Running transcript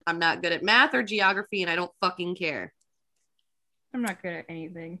I'm not good at math or geography, and I don't fucking care. I'm not good at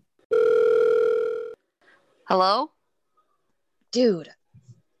anything. Hello? Dude,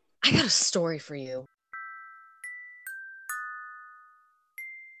 I got a story for you.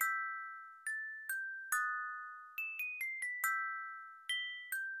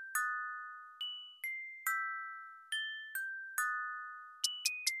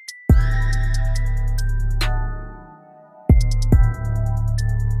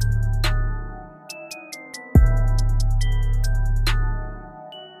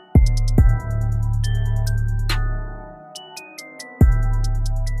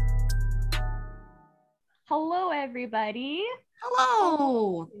 Hello, everybody.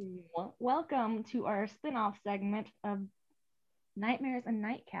 Hello. Welcome to our spin-off segment of Nightmares and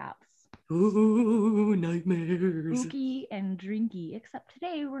Nightcaps. Ooh, nightmares. Spooky and drinky. Except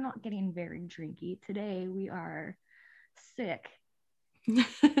today we're not getting very drinky. Today we are sick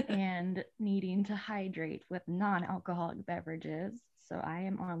and needing to hydrate with non-alcoholic beverages. So I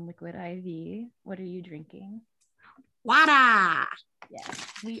am on liquid IV. What are you drinking? Water. Yes,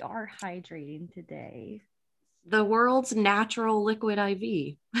 we are hydrating today. The world's natural liquid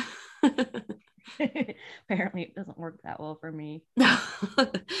IV. Apparently it doesn't work that well for me.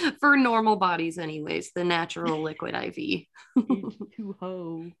 For normal bodies anyways, the natural liquid IV.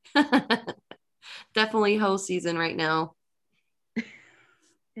 H2O. Definitely hoe season right now.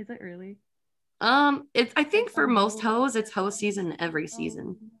 Is it really? It's I think for most hoes it's hoe season every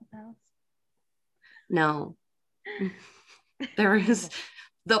season. No. There is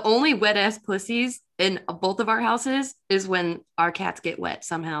the only wet ass pussies in both of our houses is when our cats get wet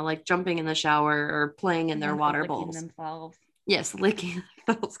somehow, like jumping in the shower or playing in their water bowls. Themselves. Yes, licking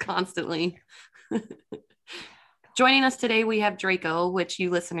themselves constantly. Joining us today, we have Draco, which you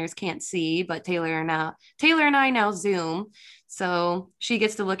listeners can't see, but Taylor and I now Zoom. So she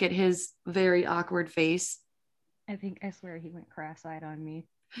gets to look at his very awkward face. I swear he went cross-eyed on me.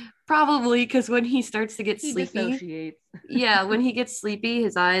 Probably because when he starts to get sleepy, dissociates. Yeah, when he gets sleepy,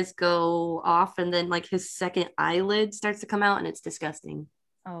 his eyes go off, and then like his second eyelid starts to come out, and it's disgusting.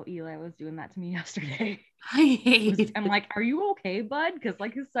 Oh, Eli was doing that to me yesterday. I hate it. I'm like, are you okay, bud? Because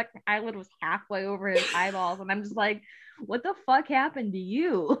like his second eyelid was halfway over his eyeballs, and I'm just like, what the fuck happened to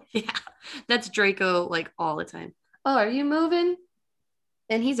you? Yeah, that's Draco like all the time. Oh, are you moving?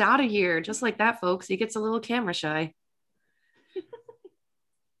 And he's out of here just like that, folks. He gets a little camera shy.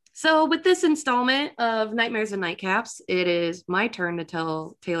 So with this installment of Nightmares and Nightcaps, it is my turn to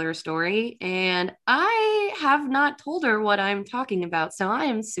tell Taylor a story, and I have not told her what I'm talking about, so I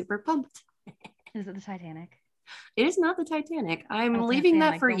am super pumped. Is it the Titanic? It is not the Titanic. I'm leaving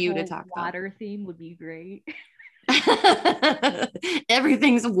that for you to talk about. Water theme would be great.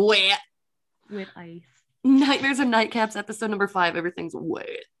 Everything's wet. With ice. Nightmares and Nightcaps, episode number 5. Everything's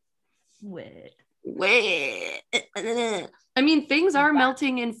wet. Wet. I mean, things are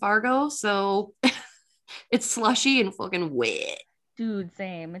melting in Fargo, so it's slushy and fucking wet. Dude,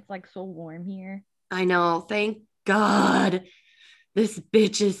 same. It's like so warm here. I know. Thank God. This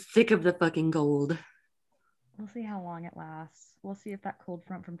bitch is sick of the fucking cold. We'll see how long it lasts. We'll see if that cold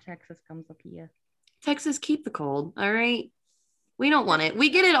front from Texas comes up here. Texas, keep the cold, all right? We don't want it. We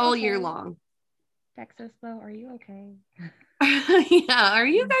get it all year long. Texas, though, are you okay? Yeah, are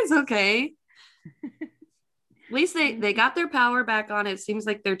you guys okay? At least they got their power back on. It seems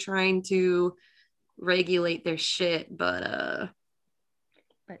like they're trying to regulate their shit, but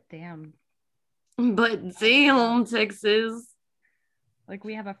damn. But damn, Texas. Like,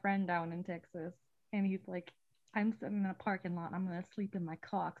 we have a friend down in Texas, and he's like, I'm sitting in a parking lot. I'm gonna sleep in my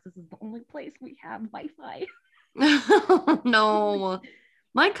car because this is the only place we have Wi-Fi. No,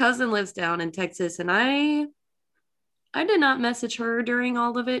 my cousin lives down in Texas, and I did not message her during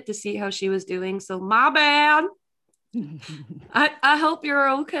all of it to see how she was doing. So my bad. I hope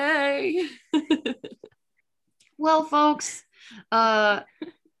you're okay. Well, folks, my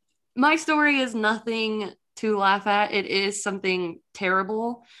story is nothing to laugh at. It is something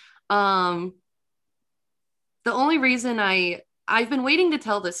terrible. The only reason I've been waiting to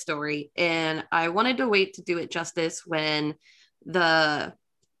tell this story, and I wanted to wait to do it justice when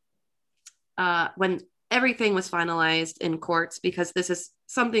when everything was finalized in courts, because this is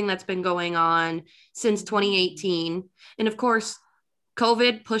something that's been going on since 2018. And of course,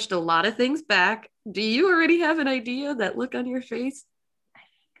 COVID pushed a lot of things back. Do you already have an idea? That look on your face? I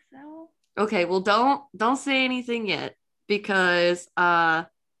think so. Okay, well, don't say anything yet, because I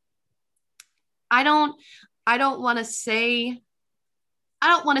don't want to say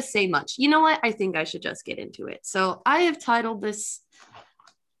much. You know what? I think I should just get into it. So I have titled this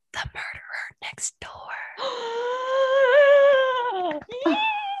The Murderer Next Door.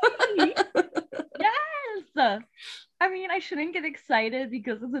 I mean, I shouldn't get excited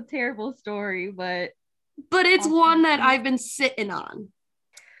because it's a terrible story, but it's also one that cute. I've been sitting on.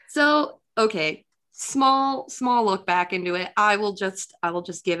 So, okay, small look back into it. I will just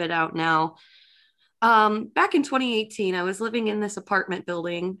give it out now. Back in 2018, I was living in this apartment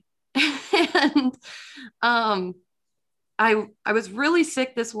building and I was really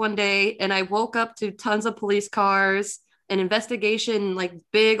sick this one day and I woke up to tons of police cars, an investigation, like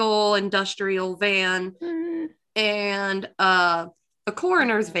big old industrial van, and a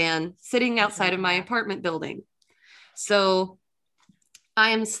coroner's van sitting outside of my apartment building. So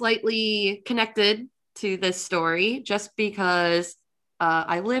I am slightly connected to this story just because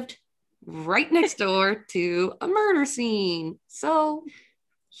I lived right next door to a murder scene. So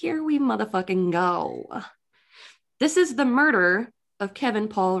here we motherfucking go. This is the murder of Kevin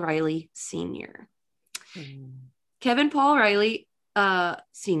Paul Riley Sr. Kevin Paul Riley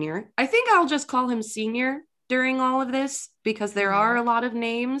Sr. I think I'll just call him Sr. during all of this because there are a lot of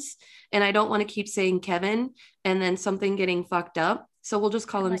names and I don't want to keep saying Kevin and then something getting fucked up. So we'll just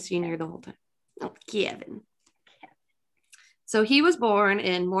call him Sr. the whole time. Oh, Kevin. So he was born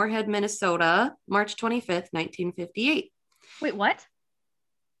in Moorhead, Minnesota, March 25th, 1958. Wait, what?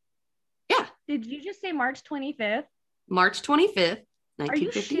 Yeah. Did you just say March 25th? March 25th, 1958. Are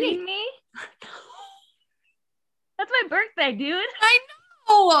you shitting me? That's my birthday, dude. I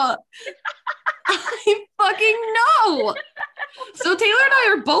know. I fucking know. So Taylor and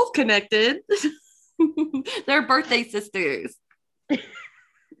I are both connected. They're birthday sisters.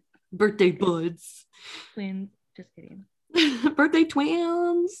 Birthday buds. Twins. Just kidding. Birthday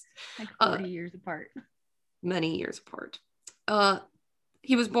twins. Like 40 years apart. Many years apart.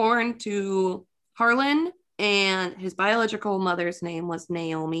 He was born to Harlan, and his biological mother's name was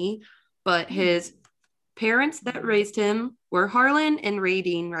Naomi, but his parents that raised him were Harlan and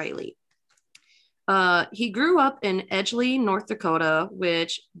Radine Riley. He grew up in Edgeley, North Dakota,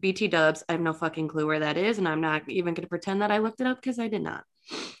 which BT dubs, I have no fucking clue where that is, and I'm not even going to pretend that I looked it up because I did not.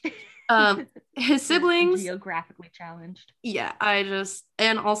 His siblings, geographically challenged. Yeah,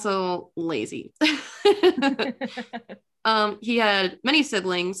 and also lazy. He had many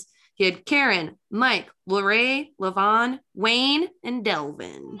siblings. He had Karen, Mike, Lorraine, Levon, Wayne, and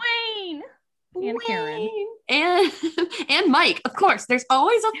Delvin. And Karen. And Mike, of course. There's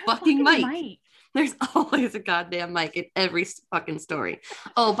always a fucking Mike. There's always a goddamn Mike in every fucking story.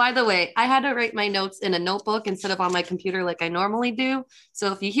 Oh, by the way, I had to write my notes in a notebook instead of on my computer like I normally do.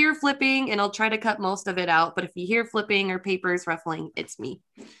 So if you hear flipping, and I'll try to cut most of it out, but if you hear flipping or papers ruffling, it's me.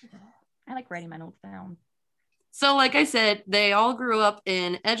 I like writing my notes down. So like I said, they all grew up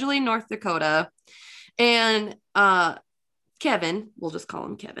in Edgeley, North Dakota. And Kevin, we'll just call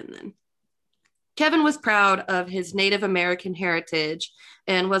him Kevin then. Kevin was proud of his Native American heritage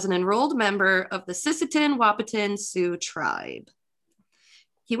and was an enrolled member of the Sisseton Wahpeton Sioux tribe.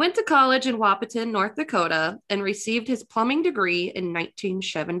 He went to college in Wahpeton, North Dakota, and received his plumbing degree in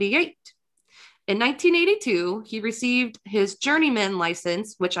 1978. In 1982, he received his journeyman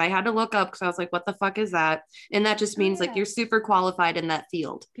license, which I had to look up because I was like, what the fuck is that? And that just means like you're super qualified in that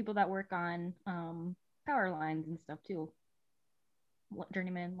field. People that work on power lines and stuff too.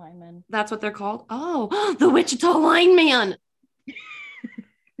 Journeyman, lineman. That's what they're called? Oh, the Wichita Lineman.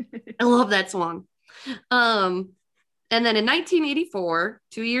 I love that song. And then in 1984,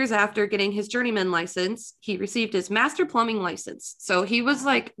 2 years after getting his journeyman license, he received his master plumbing license. So he was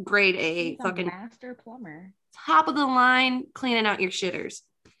like grade A, fucking master plumber. Top of the line, cleaning out your shitters.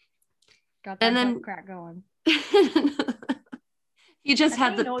 Got that butt crack going. He just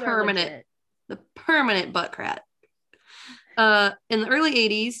had the permanent butt crack. In the early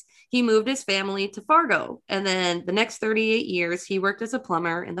 80s, he moved his family to Fargo. And then the next 38 years, he worked as a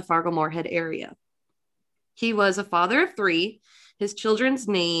plumber in the Fargo-Moorhead area. He was a father of 3. His children's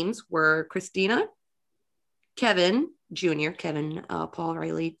names were Christina, Kevin Jr., Kevin Paul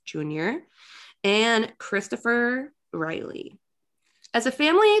Riley Jr., and Christopher Riley. As a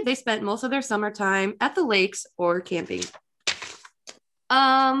family, they spent most of their summertime at the lakes or camping.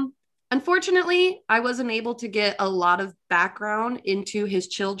 Unfortunately, I wasn't able to get a lot of background into his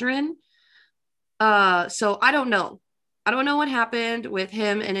children. So I don't know. I don't know what happened with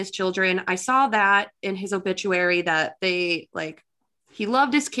him and his children. I saw that in his obituary that he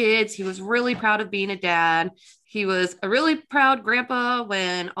loved his kids. He was really proud of being a dad. He was a really proud grandpa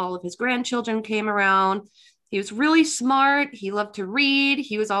when all of his grandchildren came around. He was really smart. He loved to read.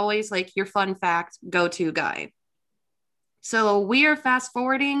 He was always like your fun fact go-to guy. So we are fast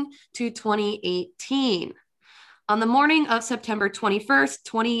forwarding to 2018. On the morning of September 21st,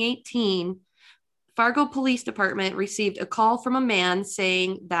 2018, Fargo Police Department received a call from a man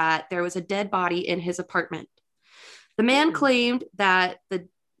saying that there was a dead body in his apartment. The man claimed that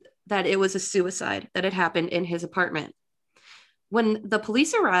it was a suicide that had happened in his apartment. When the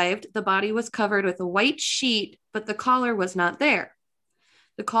police arrived, the body was covered with a white sheet, but the caller was not there.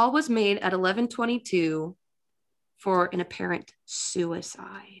 The call was made at 11:22 for an apparent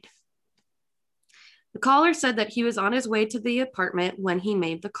suicide. The caller said that he was on his way to the apartment when he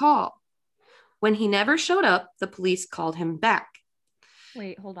made the call. When he never showed up, the police called him back.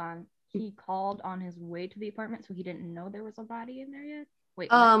 Wait, hold on. He called on his way to the apartment, so he didn't know there was a body in there yet? Wait.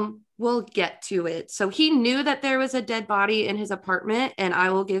 We'll get to it. So he knew that there was a dead body in his apartment, and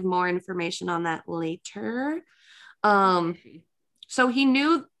I will give more information on that later. So he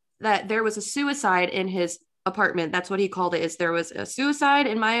knew that there was a suicide in his apartment. That's what he called it, is there was a suicide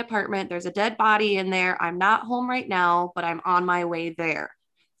in my apartment. There's a dead body in there. I'm not home right now, but I'm on my way there.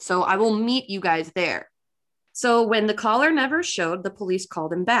 So I will meet you guys there. So when the caller never showed, the police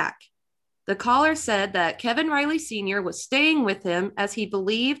called him back. The caller said that Kevin Riley Sr. was staying with him as he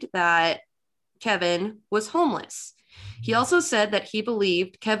believed that Kevin was homeless. He also said that he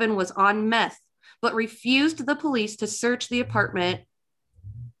believed Kevin was on meth, but refused the police to search the apartment.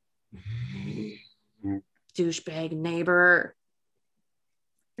 Douchebag neighbor.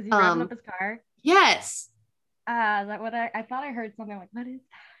 Is he driving up his car? Yes. Is that what I thought I heard something like, what is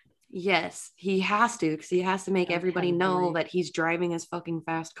that? Yes, he has to, because he has to make everybody know that he's driving his fucking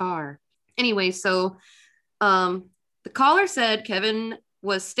fast car. Anyway, so the caller said Kevin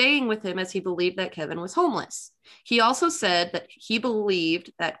was staying with him as he believed that Kevin was homeless. He also said that he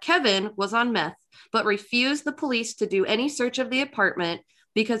believed that Kevin was on meth, but refused the police to do any search of the apartment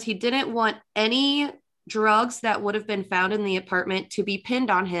because he didn't want any drugs that would have been found in the apartment to be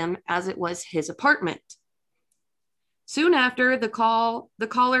pinned on him, as it was his apartment. Soon after the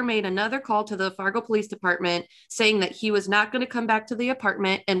caller made another call to the Fargo Police Department saying that he was not going to come back to the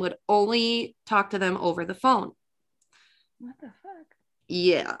apartment and would only talk to them over the phone. What the fuck?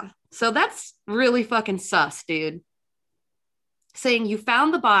 Yeah. So that's really fucking sus, dude. Saying you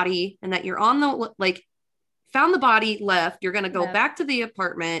found the body and that you're on the, found the body, left, you're going to go back to the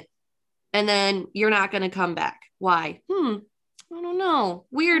apartment, and then you're not going to come back. Why? I don't know.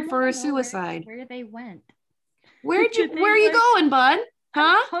 Weird for a suicide. Where they went. Where are you going, bud?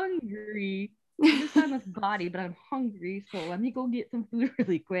 Huh? I'm hungry. I just found this body, but I'm hungry, so let me go get some food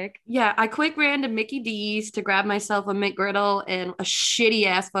really quick. Yeah, I quick ran to Mickey D's to grab myself a McGriddle and a shitty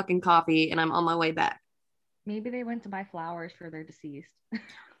ass fucking coffee, and I'm on my way back. Maybe they went to buy flowers for their deceased.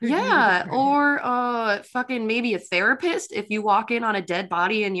 Yeah, or fucking maybe a therapist if you walk in on a dead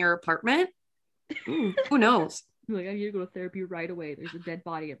body in your apartment. Who knows? Like, I need to go to therapy right away. There's a dead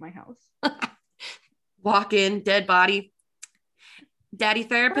body at my house. Walk in, dead body. Daddy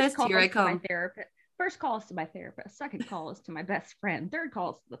therapist, here I come. First call is to my therapist. Second call is to my best friend. Third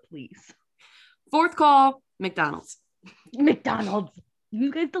call is to the police. Fourth call, McDonald's. McDonald's.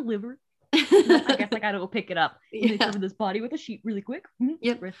 You guys deliver? I guess I gotta go pick it up. Yeah. Cover this body with a sheet really quick.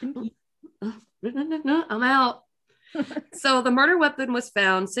 Yep. Rest in peace. I'm out. So the murder weapon was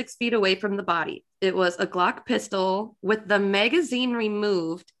found 6 feet away from the body. It was a Glock pistol with the magazine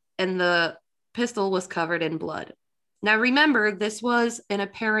removed, and the pistol was covered in blood. Now remember, this was an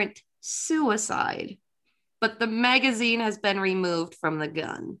apparent suicide, but the magazine has been removed from the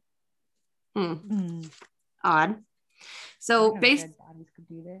gun. Odd. So dead bodies could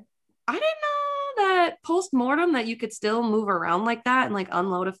do that. I didn't know that post-mortem that you could still move around like that and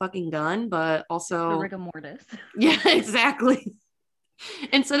unload a fucking gun, but also the rigor mortis. Yeah, exactly.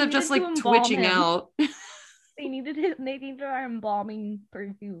 Instead of just twitching out. They needed our embalming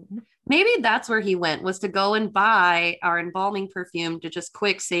perfume. Maybe that's where he went, was to go and buy our embalming perfume to just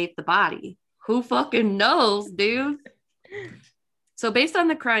quick save the body. Who fucking knows, dude? So based on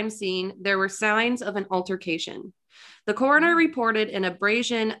the crime scene, there were signs of an altercation. The coroner reported an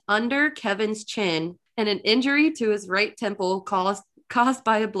abrasion under Kevin's chin and an injury to his right temple caused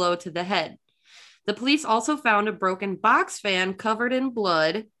by a blow to the head. The police also found a broken box fan covered in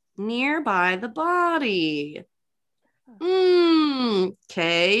blood nearby the body.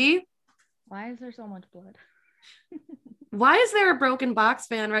 Okay. Why is there so much blood? Why is there a broken box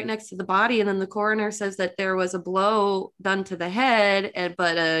fan right next to the body? And then the coroner says that there was a blow done to the head,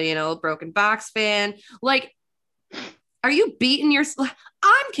 but a broken box fan. Are you beating your?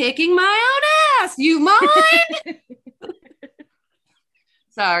 I'm kicking my own ass. You mind?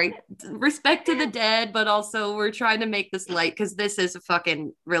 Sorry. Respect to the dead, but also we're trying to make this light because this is a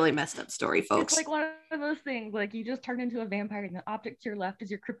fucking really messed up story, folks. It's like one of those things, you just turn into a vampire and the object to your left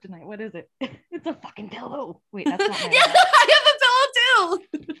is your kryptonite. What is it? It's a fucking pillow. Wait, that's not my Yeah, I have a pillow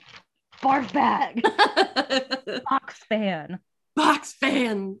too. Barf bag. Box fan. Box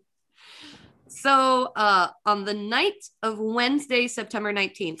fan. So on the night of Wednesday, September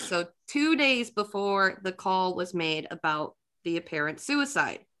 19th, so 2 days before the call was made about the apparent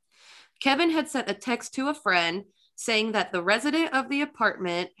suicide, Kevin had sent a text to a friend saying that the resident of the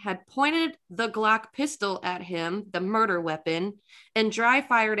apartment had pointed the Glock pistol at him, the murder weapon, and dry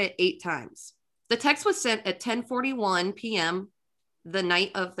fired it 8 times. The text was sent at 10:41 p.m. the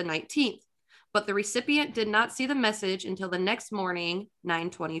night of the 19th, but the recipient did not see the message until the next morning,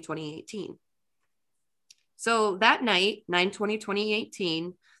 9/20/2018. So that night,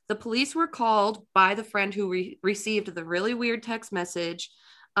 9/20/2018, the police were called by the friend who received the really weird text message,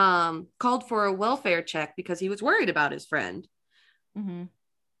 called for a welfare check because he was worried about his friend. Mm-hmm.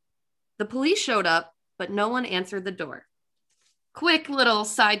 The police showed up, but no one answered the door. Quick little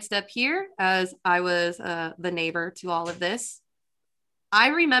sidestep here, as I was the neighbor to all of this. I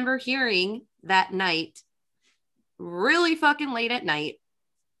remember hearing that night, really fucking late at night,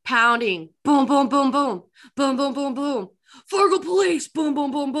 pounding, boom, boom, boom, boom, boom, boom, boom, boom, Fargo police, boom,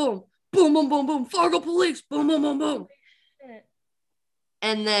 boom, boom, boom, boom, boom, boom, boom, Fargo police, boom, boom, boom, boom.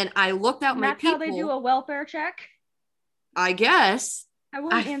 And then I looked out my people. That's how they do a welfare check? I guess. I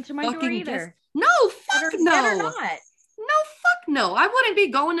wouldn't answer my door either. Guess. No, fuck no. Better not. No, fuck no. I wouldn't be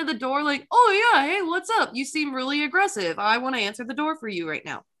going to the door like, oh yeah, hey, what's up? You seem really aggressive. I want to answer the door for you right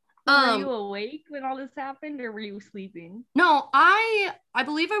now. Were you awake when all this happened, or were you sleeping? No, I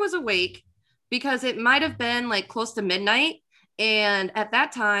believe I was awake because it might have been like close to midnight. And at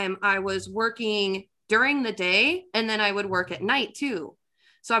that time, I was working during the day and then I would work at night too.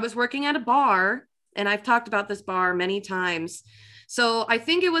 So I was working at a bar, and I've talked about this bar many times. So I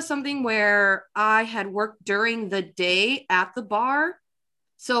think it was something where I had worked during the day at the bar.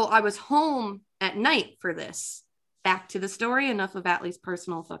 So I was home at night for this. Back to the story, enough of Atlee's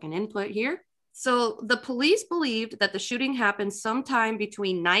personal fucking input here. So the police believed that the shooting happened sometime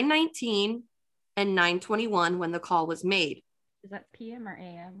between 9:19 and 9:21 when the call was made. Is that PM or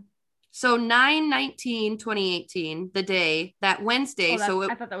AM? So 9/19/2018, the day, that Wednesday. I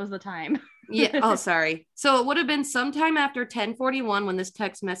thought that was the time. Yeah. Oh, sorry. So it would have been sometime after 10:41 when this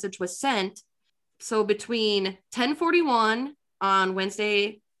text message was sent. So between 10:41 on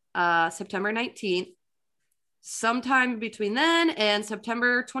Wednesday, September 19th, sometime between then and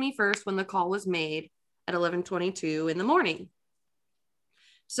September 21st when the call was made at 11:22 in the morning.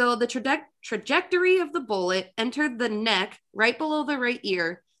 So the trajectory of the bullet entered the neck right below the right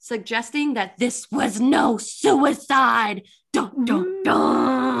ear, suggesting that this was no suicide. Dun, dun,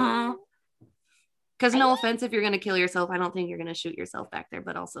 dun. Because no offense, if you're going to kill yourself, I don't think you're going to shoot yourself back there.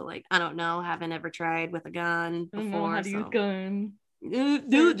 But also, like, I don't know. Haven't ever tried with a gun before. I don't know how to use gun.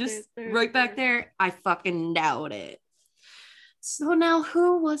 Dude, just right back there. I fucking doubt it. So now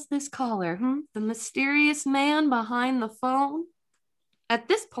who was this caller? The mysterious man behind the phone? At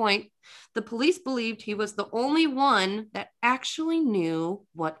this point, the police believed he was the only one that actually knew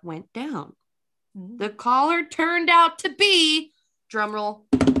what went down. The caller turned out to be, drumroll,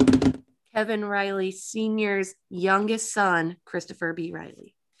 Kevin Riley Sr.'s youngest son, Christopher B.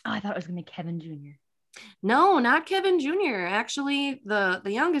 Riley. Oh, I thought it was going to be Kevin Jr. No, not Kevin Jr. Actually, the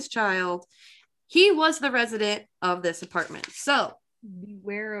youngest child, he was the resident of this apartment. So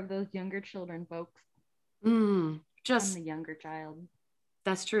beware of those younger children, folks. Just I'm the younger child.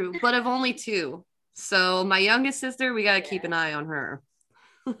 That's true, but of only 2. So my youngest sister, we got to keep an eye on her.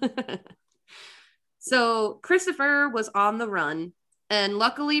 So Christopher was on the run, and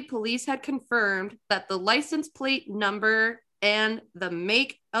luckily police had confirmed that the license plate number and the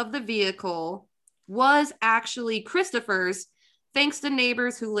make of the vehicle was actually Christopher's, thanks to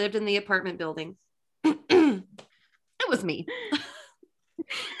neighbors who lived in the apartment building. It was me.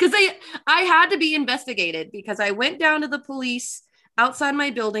 Because I had to be investigated because I went down to the police outside my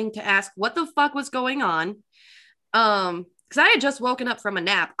building to ask what the fuck was going on. Because I had just woken up from a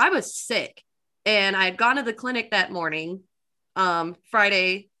nap. I was sick, and I had gone to the clinic that morning,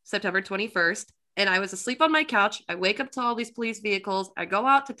 Friday, September 21st, and I was asleep on my couch. I wake up to all these police vehicles. I go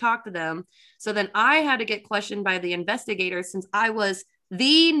out to talk to them. So then I had to get questioned by the investigators since I was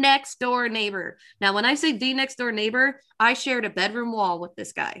the next door neighbor. Now, when I say the next door neighbor, I shared a bedroom wall with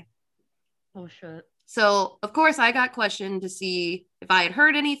this guy. Oh, shit. So, of course, I got questioned to see if I had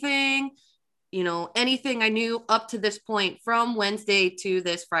heard anything, anything I knew up to this point from Wednesday to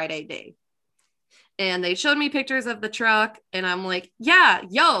this Friday day. And they showed me pictures of the truck, and I'm like, yeah,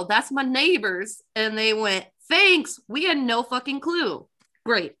 yo, that's my neighbors. And they went, thanks. We had no fucking clue.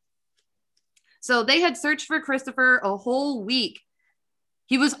 Great. So they had searched for Christopher a whole week.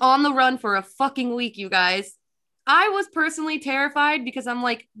 He was on the run for a fucking week, you guys. I was personally terrified because I'm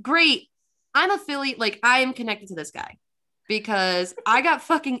like, great. I'm affiliate, like I am connected to this guy because I got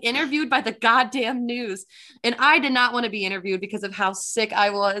fucking interviewed by the goddamn news. And I did not want to be interviewed because of how sick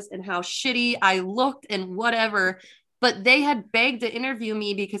I was and how shitty I looked and whatever. But they had begged to interview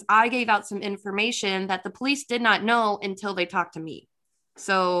me because I gave out some information that the police did not know until they talked to me.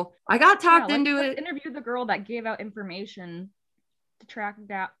 So I got talked into it. Interview the girl that gave out information to track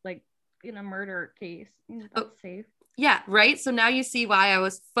down, like, in a murder case. That's safe. Yeah, right. So now you see why I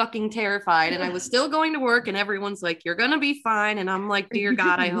was fucking terrified, and I was still going to work, and everyone's like, "You're gonna be fine," and I'm like, "Dear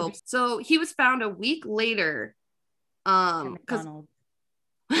God, I hope." So he was found a week later. Because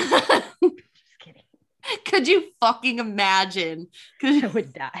just kidding. Could you fucking imagine? I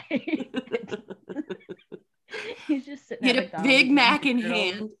would die. He's just sitting at McDonald's, Big Mac in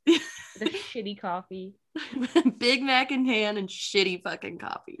hand, with a shitty coffee. Big Mac in hand and shitty fucking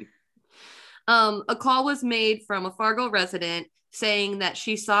coffee. A call was made from a Fargo resident saying that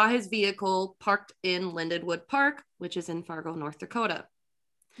she saw his vehicle parked in Lindenwood Park, which is in Fargo, North Dakota.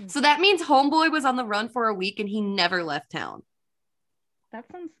 So that means homeboy was on the run for a week and he never left town.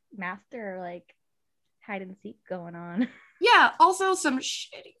 That sounds master, like, hide and seek going on. Yeah, also some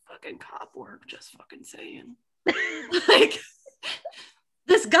shitty fucking cop work, just fucking saying. Like,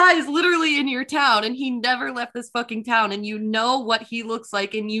 this guy is literally in your town and he never left this fucking town, and you know what he looks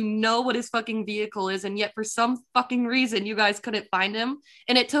like and you know what his fucking vehicle is, and yet for some fucking reason you guys couldn't find him.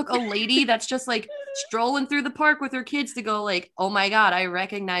 And it took a lady that's just like strolling through the park with her kids to go like, oh my God, I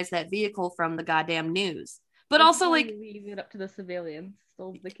recognize that vehicle from the goddamn news. But that's also like leave it up to the civilians.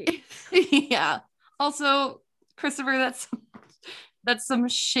 Solve the case. Yeah. Also, Christopher, that's some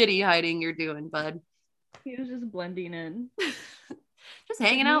shitty hiding you're doing, bud. He was just blending in. Just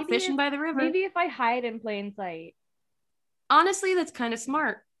hanging out, fishing by the river. Maybe if I hide in plain sight. Honestly, that's kind of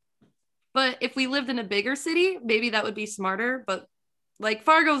smart. But if we lived in a bigger city, maybe that would be smarter. But like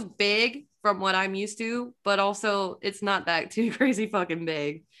Fargo's big from what I'm used to, but also it's not that too crazy fucking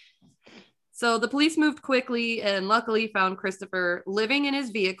big. So the police moved quickly and luckily found Christopher living in his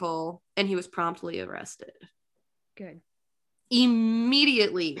vehicle, and he was promptly arrested. Good.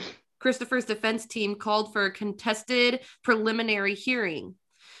 Immediately, Christopher's defense team called for a contested preliminary hearing,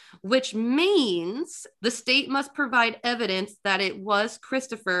 which means the state must provide evidence that it was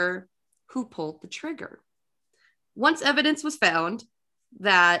Christopher who pulled the trigger. Once evidence was found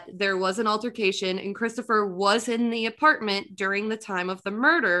that there was an altercation and Christopher was in the apartment during the time of the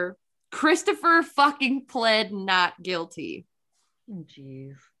murder, Christopher fucking pled not guilty.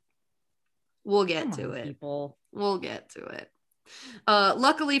 Jeez. We'll get to it. We'll get to it.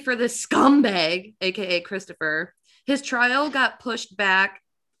 Luckily for this scumbag, aka Christopher, his trial got pushed back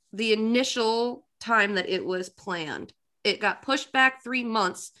the initial time that it was planned. It got pushed back 3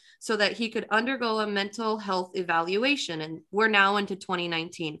 months so that he could undergo a mental health evaluation. And we're now into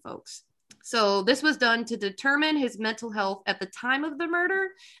 2019, folks. So this was done to determine his mental health at the time of the murder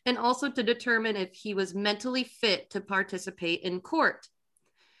and also to determine if he was mentally fit to participate in court.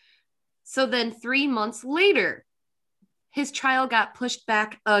 So then 3 months later, his trial got pushed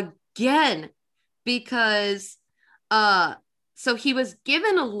back again because so he was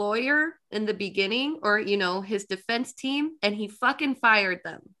given a lawyer in the beginning, or his defense team, and he fucking fired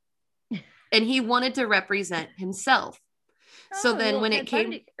them. And he wanted to represent himself. So then when it came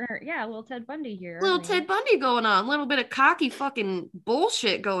little Ted Bundy here. Little Ted Bundy going on, a little bit of cocky fucking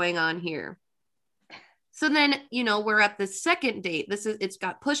bullshit going on here. So then, we're at the second date. It's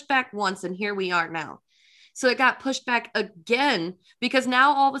got pushed back once and here we are now. So it got pushed back again because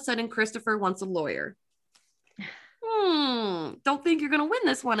now all of a sudden Christopher wants a lawyer. Don't think you're going to win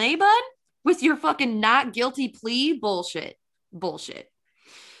this one, eh, bud? With your fucking not guilty plea bullshit.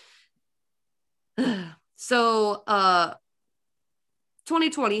 So,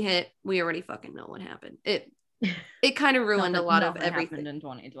 2020 hit. We already fucking know what happened. It kind of ruined a lot of everything in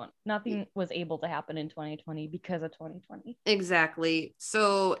 2020. Nothing was able to happen in 2020 because of 2020. Exactly.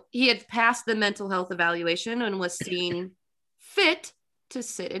 So he had passed the mental health evaluation and was seen fit to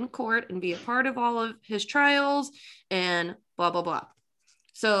sit in court and be a part of all of his trials and blah, blah, blah.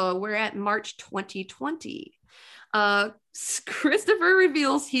 So we're at March 2020. Christopher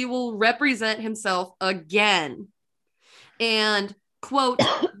reveals he will represent himself again and, quote,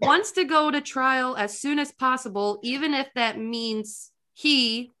 wants to go to trial as soon as possible, even if that means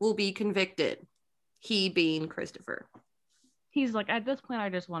he will be convicted. He being Christopher. He's like, at this point, I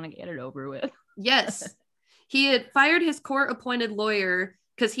just want to get it over with. Yes. He had fired his court-appointed lawyer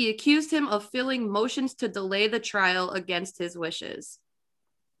because he accused him of filing motions to delay the trial against his wishes.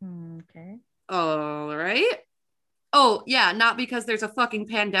 Okay. All right. Oh, yeah, not because there's a fucking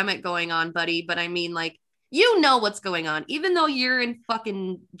pandemic going on, buddy, but I mean, like, You know what's going on. Even though you're in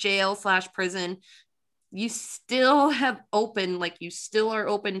fucking jail/prison, you still have open, like you still are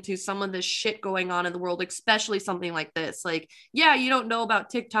open to some of the shit going on in the world, especially something like this. Like, yeah, you don't know about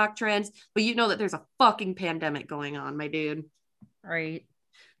TikTok trends, but you know that there's a fucking pandemic going on, my dude. Right.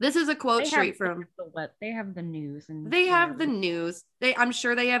 This is a quote straight from they have the news and they have the news. I'm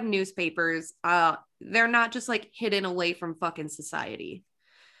sure they have newspapers. They're not just like hidden away from fucking society.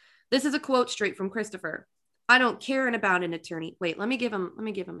 This is a quote straight from Christopher. I don't care about an attorney. Wait, let me give him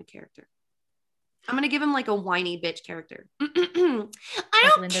a character. I'm gonna give him like a whiny bitch character. I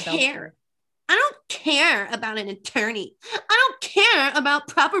don't care. I don't care about an attorney. I don't care about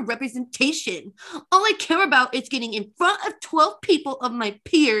proper representation. All I care about is getting in front of 12 people of my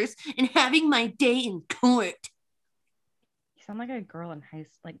peers and having my day in court. You sound like a girl in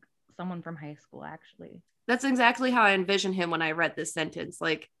like someone from high school, actually. That's exactly how I envisioned him when I read this sentence.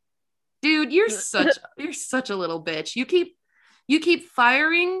 Like, dude, you're such a little bitch. You keep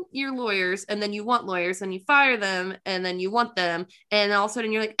firing your lawyers, and then you want lawyers, and you fire them, and then you want them, and all of a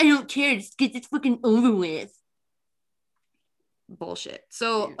sudden you're like, I don't care, just get this fucking over with. Bullshit.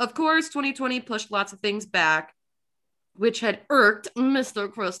 So, of course, 2020 pushed lots of things back, which had irked Mr.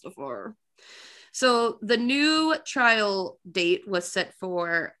 Christopher. So, the new trial date was set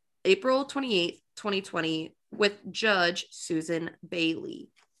for April 28th, 2020, with Judge Susan Bailey.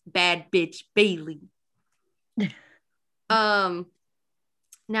 Bad bitch Bailey. Now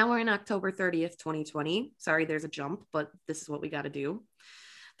we're in October 30th, 2020. Sorry, there's a jump, but this is what we got to do.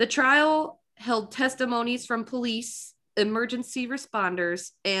 The trial held testimonies from police, emergency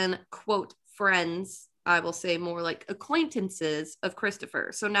responders, and quote, friends, I will say more like acquaintances of Christopher.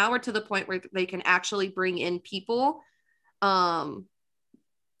 So now we're to the point where they can actually bring in people to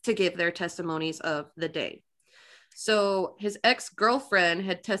give their testimonies of the day. So his ex-girlfriend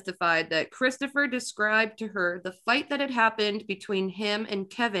had testified that Christopher described to her the fight that had happened between him and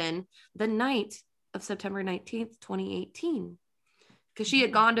Kevin the night of September 19th, 2018. Because she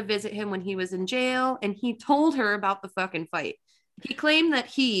had gone to visit him when he was in jail, and he told her about the fucking fight. He claimed that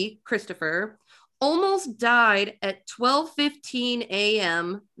he, Christopher, almost died at 12:15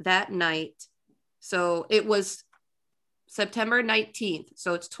 a.m. that night. So it was September 19th.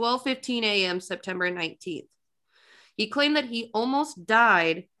 So it's 12:15 a.m. September 19th. He claimed that he almost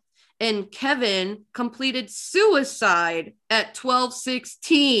died, and Kevin completed suicide at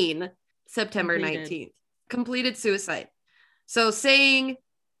 12:16 September 19th. Completed suicide. So saying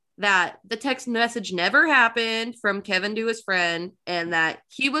that the text message never happened from Kevin to his friend, and that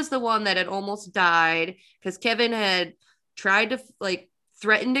he was the one that had almost died because Kevin had tried to like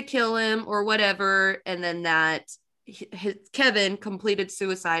threaten to kill him or whatever, and then that Kevin completed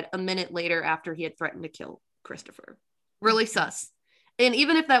suicide a minute later after he had threatened to kill Christopher. Really sus. And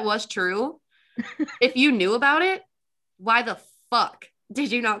even if that was true, if you knew about it, why the fuck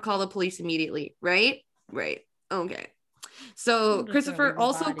did you not call the police immediately? Right? Okay. So Christopher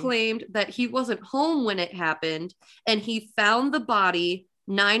also claimed that he wasn't home when it happened, and he found the body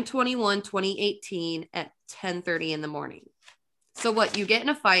 9/21/2018 at 10:30 in the morning. So what, you get in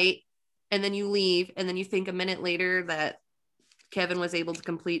a fight and then you leave, and then you think a minute later that Kevin was able to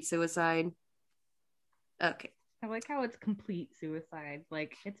complete suicide? Okay. I like how it's complete suicide.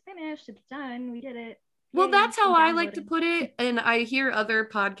 Like, it's finished, it's done, we did it. Well, that's how I like to put it. And I hear other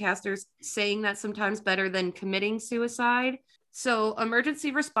podcasters saying that sometimes better than committing suicide. So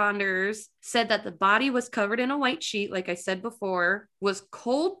emergency responders said that the body was covered in a white sheet, like I said before, was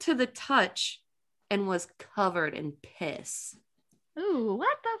cold to the touch, and was covered in piss. Ooh,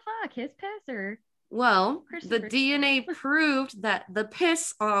 what the fuck? His piss or... Well, the DNA proved that the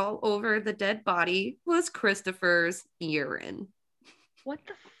piss all over the dead body was Christopher's urine. What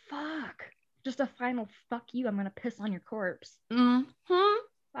the fuck? Just a final fuck you, I'm gonna piss on your corpse. Mm-hmm.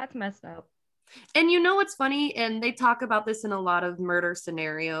 That's messed up. And you know what's funny, and they talk about this in a lot of murder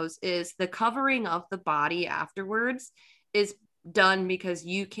scenarios, is the covering of the body afterwards is done because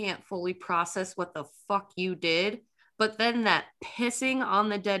you can't fully process what the fuck you did. But then that pissing on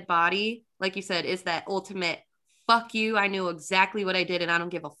the dead body, like you said, is that ultimate fuck you. I knew exactly what I did, and I don't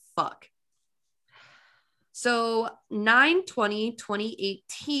give a fuck. So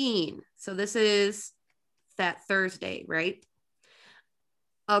 9/20/2018. So this is that Thursday, right?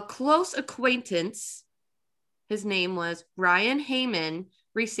 A close acquaintance, his name was Ryan Heyman,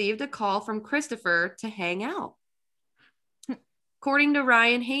 received a call from Christopher to hang out. According to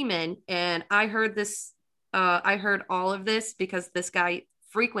Ryan Heyman, and I heard this, I heard all of this because this guy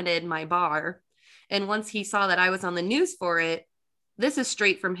frequented my bar. And once he saw that I was on the news for it, this is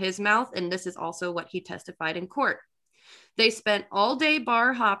straight from his mouth, and this is also what he testified in court. They spent all day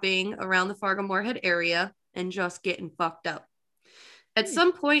bar hopping around the Fargo-Moorhead area. and just getting fucked up. At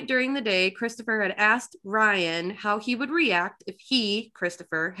some point during the day, Christopher had asked Ryan how he would react if he,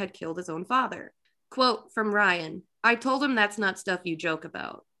 Christopher, had killed his own father. Quote from Ryan, "I told him that's not stuff you joke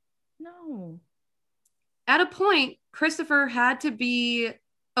about." No. At a point, Christopher had to be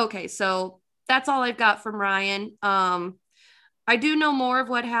okay. So that's all I've got from Ryan. I do know more of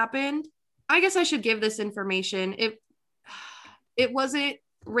what happened. I guess I should give this information. It wasn't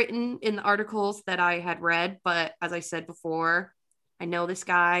written in the articles that I had read, but as I said before, I know this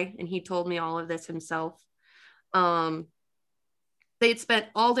guy and he told me all of this himself. They'd spent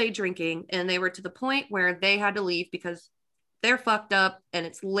all day drinking and they were to the point where they had to leave because they're fucked up and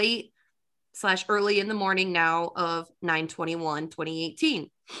it's late / early in the morning now of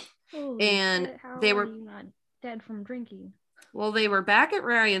 9/21/2018. Holy And shit, how they are were you not dead from drinking? well, they were back at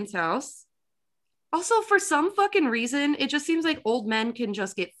Ryan's house. Also, for some fucking reason, it just seems like old men can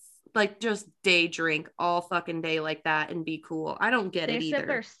just get just day drink all fucking day like that and be cool. I don't get it They either. sip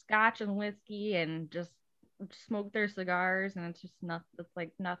their scotch and whiskey and just smoke their cigars, and it's just nothing. It's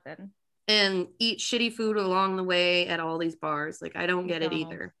like nothing. And eat shitty food along the way at all these bars. Like, I don't get it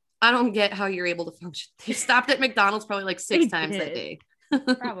McDonald's. either. I don't get how you're able to function. They stopped at McDonald's probably like 6 They times that did. day.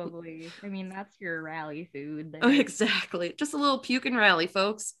 Probably. I mean, that's your rally food. There. Oh, exactly. Just a little puke and rally,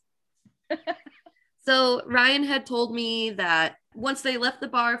 folks. So Ryan had told me that once they left the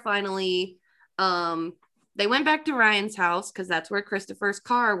bar finally, they went back to Ryan's house because that's where Christopher's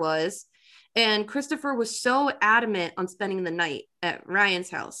car was. And Christopher was so adamant on spending the night at Ryan's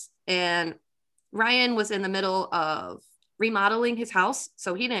house. And Ryan was in the middle of remodeling his house,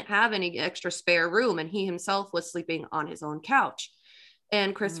 so he didn't have any extra spare room. And he himself was sleeping on his own couch.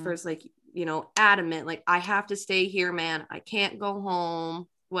 And Christopher's like, adamant, like, I have to stay here, man. I can't go home,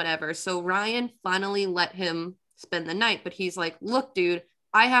 whatever. So Ryan finally let him spend the night, but he's like, look, dude,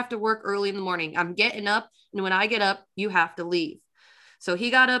 I have to work early in the morning. I'm getting up, and when I get up, you have to leave. So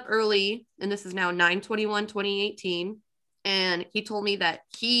he got up early, and this is now 9/21/2018, and he told me that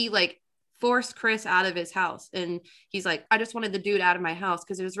he forced Chris out of his house, and he's like, I just wanted the dude out of my house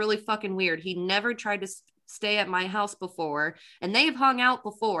because it was really fucking weird. He never tried to stay at my house before, and they've hung out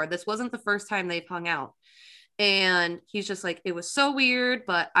before. This wasn't the first time they've hung out. And he's just like, it was so weird,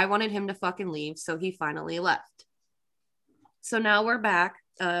 but I wanted him to fucking leave. So he finally left. So now we're back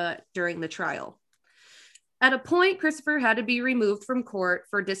during the trial. At a point, Christopher had to be removed from court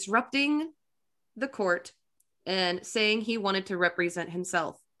for disrupting the court and saying he wanted to represent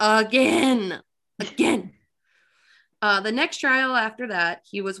himself again. The next trial after that,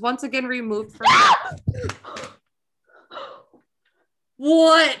 he was once again removed from.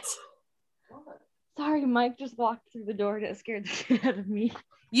 What? Sorry, Mike just walked through the door and it scared the shit out of me.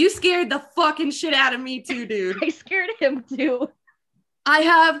 You scared the fucking shit out of me too, dude. I scared him too. I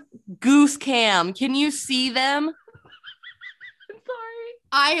have goose cam. Can you see them? I'm sorry.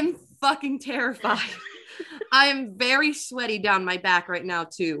 I am fucking terrified. I am very sweaty down my back right now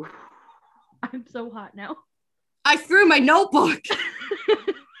too. I'm so hot now. I threw my notebook.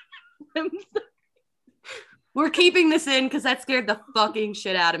 I'm so, We're keeping this in because that scared the fucking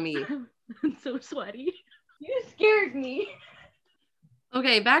shit out of me. I'm so sweaty. You scared me.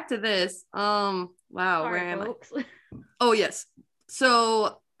 Okay, back to this. Wow, Sorry, where am folks. I? Oh, yes.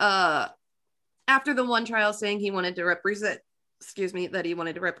 So, after the one trial saying he wanted to represent,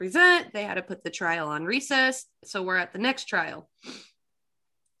 they had to put the trial on recess. So we're at the next trial.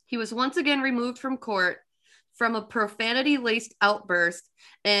 He was once again removed from court from a profanity-laced outburst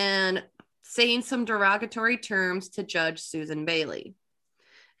and saying some derogatory terms to Judge Susan Bailey.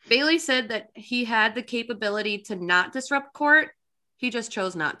 Bailey said that he had the capability to not disrupt court. He just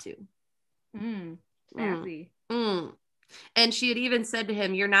chose not to. Sassy. And she had even said to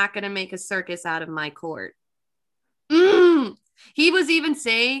him, you're not going to make a circus out of my court. He was even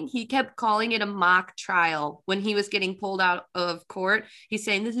saying, he kept calling it a mock trial when he was getting pulled out of court. He's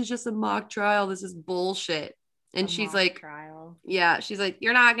saying, this is just a mock trial. This is bullshit. And she's like, trial. Yeah, she's like,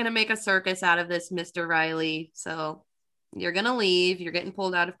 you're not going to make a circus out of this, Mr. Riley. So you're going to leave. You're getting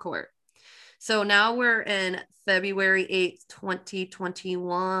pulled out of court. So now we're in February 8th,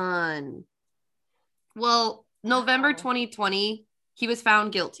 2021. Well, November 2020, he was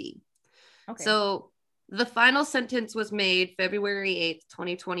found guilty. Okay. So the final sentence was made February 8th,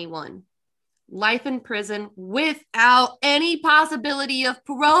 2021. Life in prison without any possibility of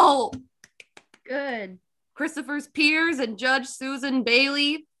parole. Good. Christopher's peers and Judge Susan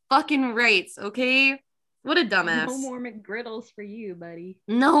Bailey fucking rights, okay? What a dumbass. No more McGriddles for you, buddy.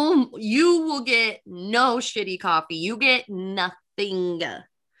 No, you will get no shitty coffee. You get nothing.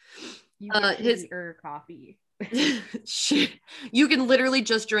 You get his coffee. Shit. You can literally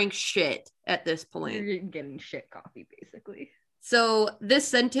just drink shit at this point. You're getting shit coffee, basically. So this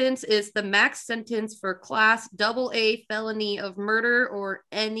sentence is the max sentence for class AA felony of murder or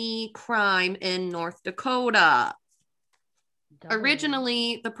any crime in North Dakota.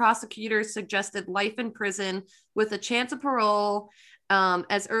 Originally, the prosecutors suggested life in prison with a chance of parole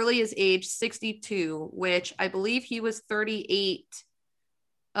as early as age 62, which I believe he was 38,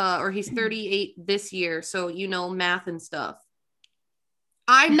 or he's 38 this year. So, you know, math and stuff.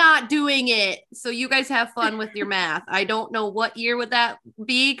 I'm not doing it. So you guys have fun with your math. I don't know what year would that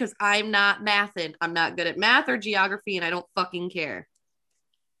be because I'm not mathing. I'm not good at math or geography and I don't fucking care.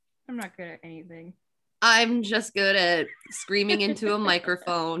 I'm not good at anything. I'm just good at screaming into a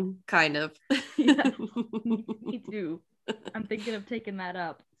microphone, kind of. Yeah, me too. I'm thinking of taking that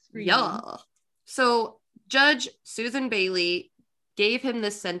up. Screaming. Yeah. So Judge Susan Bailey gave him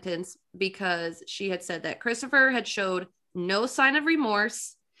this sentence because she had said that Christopher had showed no sign of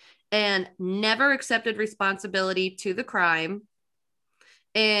remorse and never accepted responsibility to the crime.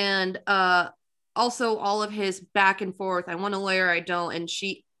 And also all of his back and forth. I want a lawyer, I don't. And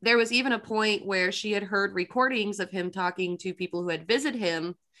there was even a point where she had heard recordings of him talking to people who had visited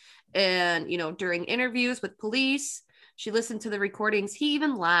him. And, you know, during interviews with police, she listened to the recordings. He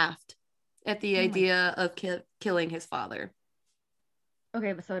even laughed at the idea of killing his father.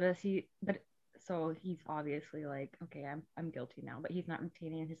 Okay, but so he's obviously like, okay, I'm guilty now, but he's not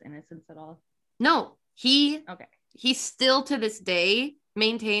retaining his innocence at all. No, he still to this day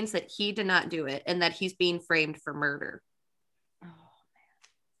maintains that he did not do it and that he's being framed for murder. Oh, man.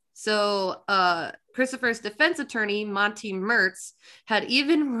 So Christopher's defense attorney, Monty Mertz, had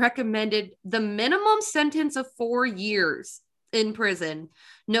even recommended the minimum sentence of 4 years in prison,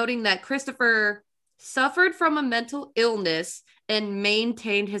 noting that Christopher suffered from a mental illness and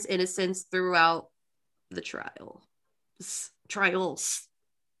maintained his innocence throughout the trials.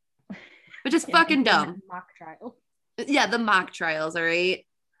 Which is fucking dumb. Mock trial. Yeah, the mock trials, all right?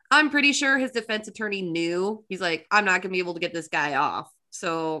 I'm pretty sure his defense attorney knew. He's like, I'm not going to be able to get this guy off.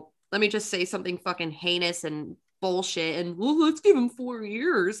 So let me just say something fucking heinous and bullshit. And, well, let's give him 4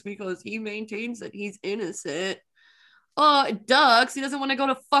 years because he maintains that he's innocent. Duh, because he doesn't want to go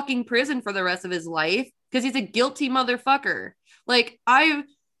to fucking prison for the rest of his life because he's a guilty motherfucker. Like, I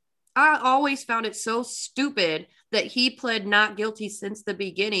always found it so stupid that he pled not guilty since the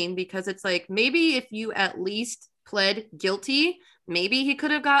beginning, because it's like, maybe if you at least pled guilty, maybe he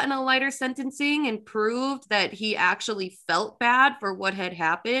could have gotten a lighter sentencing and proved that he actually felt bad for what had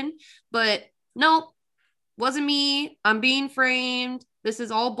happened. But no, wasn't me. I'm being framed. This is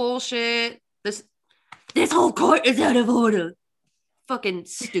all bullshit. This whole court is out of order. Fucking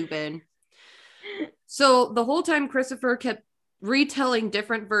stupid. So the whole time Christopher kept retelling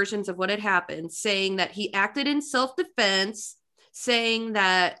different versions of what had happened, saying that he acted in self-defense, saying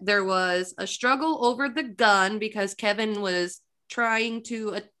that there was a struggle over the gun because Kevin was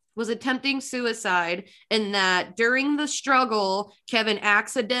attempting suicide, and that during the struggle, Kevin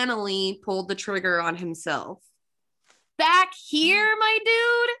accidentally pulled the trigger on himself. Back here, my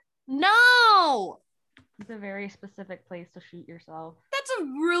dude? No! It's a very specific place to shoot yourself. That's a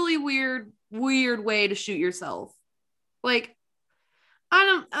really weird way to shoot yourself. Like,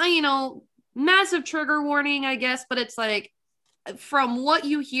 massive trigger warning, I guess, but it's like, from what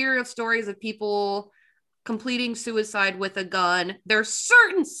you hear of stories of people completing suicide with a gun, there's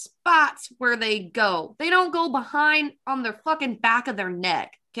certain spots where they go. They don't go behind on their fucking back of their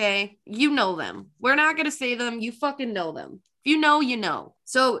neck, okay? You know them. We're not going to say them. You fucking know them. If you know, you know.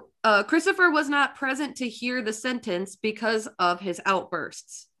 So Christopher was not present to hear the sentence because of his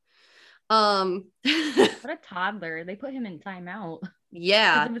outbursts. What a toddler. They put him in timeout.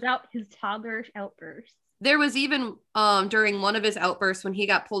 Yeah. Without his toddler outbursts. There was even during one of his outbursts when he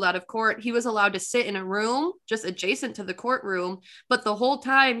got pulled out of court, he was allowed to sit in a room just adjacent to the courtroom. But the whole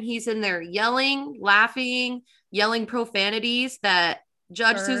time he's in there yelling, laughing, yelling profanities that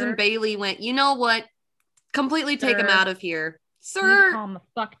Judge Susan Bailey went, you know what? Completely take him out of here. Sir, calm the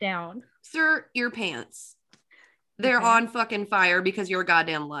fuck down. Sir, your pants. They're on fucking fire because you're a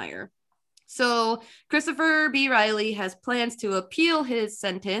goddamn liar. So Christopher B. Riley has plans to appeal his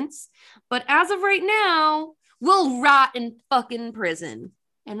sentence, but as of right now, will rot in fucking prison.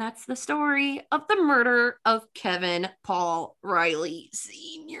 And that's the story of the murder of Kevin Paul Riley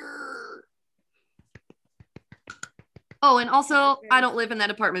Sr. Oh, and also, I don't live in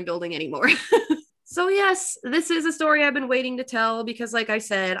that apartment building anymore. So yes, this is a story I've been waiting to tell because, like I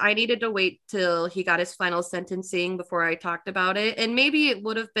said, I needed to wait till he got his final sentencing before I talked about it. And maybe it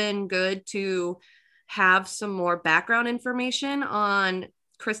would have been good to have some more background information on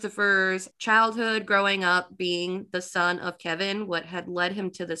Christopher's childhood growing up being the son of Kevin, what had led him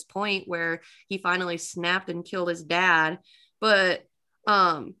to this point where he finally snapped and killed his dad. But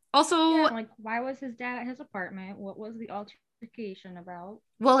also, Yeah, like, why was his dad at his apartment? What was the altercation about?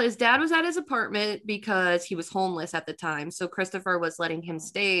 well, his dad was at his apartment because he was homeless at the time. So Christopher was letting him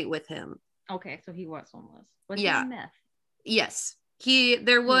stay with him. Okay, so he was homeless. Was Yeah. he on meth? Yes.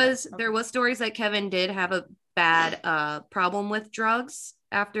 There was stories that Kevin did have a bad problem with drugs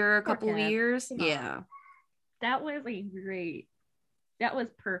after a couple of years. Yeah. That was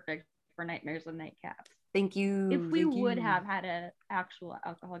perfect for Nightmares and Nightcaps. Thank you. If we would have had an actual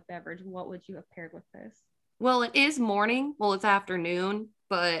alcoholic beverage, what would you have paired with this? Well, it is morning. Well, it's afternoon,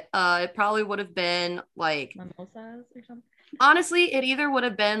 but it probably would have been like mimosas or something. Honestly, it either would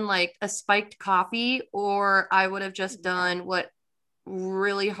have been like a spiked coffee, or I would have just done what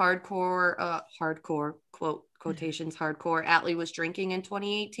really hardcore quotations hardcore Atlee was drinking in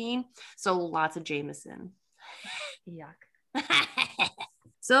 2018. So lots of Jameson. Yuck.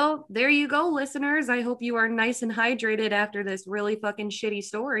 So there you go, listeners. I hope you are nice and hydrated after this really fucking shitty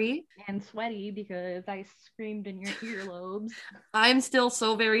story. And sweaty because I screamed in your earlobes. I'm still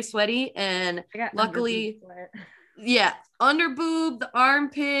so very sweaty, and luckily, yeah, under boob, the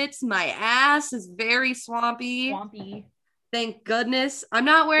armpits, my ass is very swampy. Thank goodness. I'm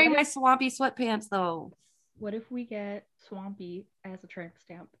not wearing my swampy sweatpants though. What if we get Swampy as a tramp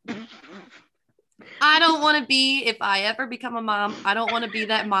stamp? I don't want to be, if I ever become a mom, I don't want to be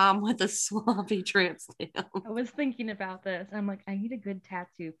that mom with a swampy tramp stamp. I was thinking about this. I'm like, I need a good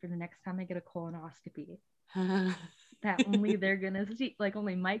tattoo for the next time I get a colonoscopy. That only they're gonna see, like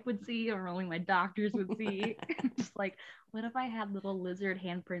only Mike would see, or only my doctors would see. Just like, what if I had little lizard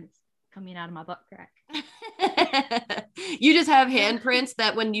handprints coming out of my butt crack? You just have handprints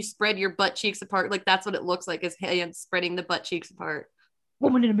that when you spread your butt cheeks apart, like that's what it looks like, is hands spreading the butt cheeks apart.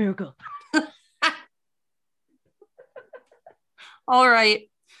 Woman in America. All right.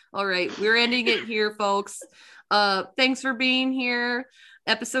 We're ending it here, folks. Thanks for being here.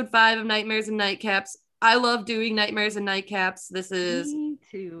 Episode 5 of Nightmares and Nightcaps. I love doing Nightmares and Nightcaps. Me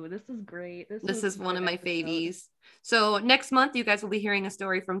too. This is great. This is one of my favies. So next month, you guys will be hearing a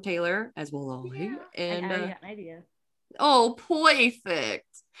story from Taylor, as will I. Yeah, and I got an idea. Oh, perfect.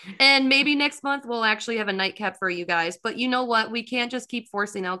 And maybe next month we'll actually have a nightcap for you guys. But you know what? We can't just keep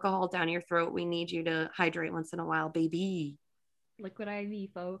forcing alcohol down your throat. We need you to hydrate once in a while, baby. Liquid IV,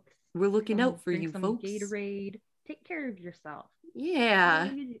 folks. We're looking out for you, folks. Gatorade. Take care of yourself. Yeah.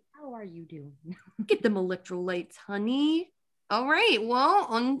 How are you doing? Get them electrolytes, honey. All right. Well,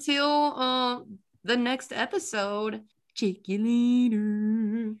 until the next episode. Check you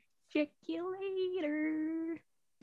later. Check you later.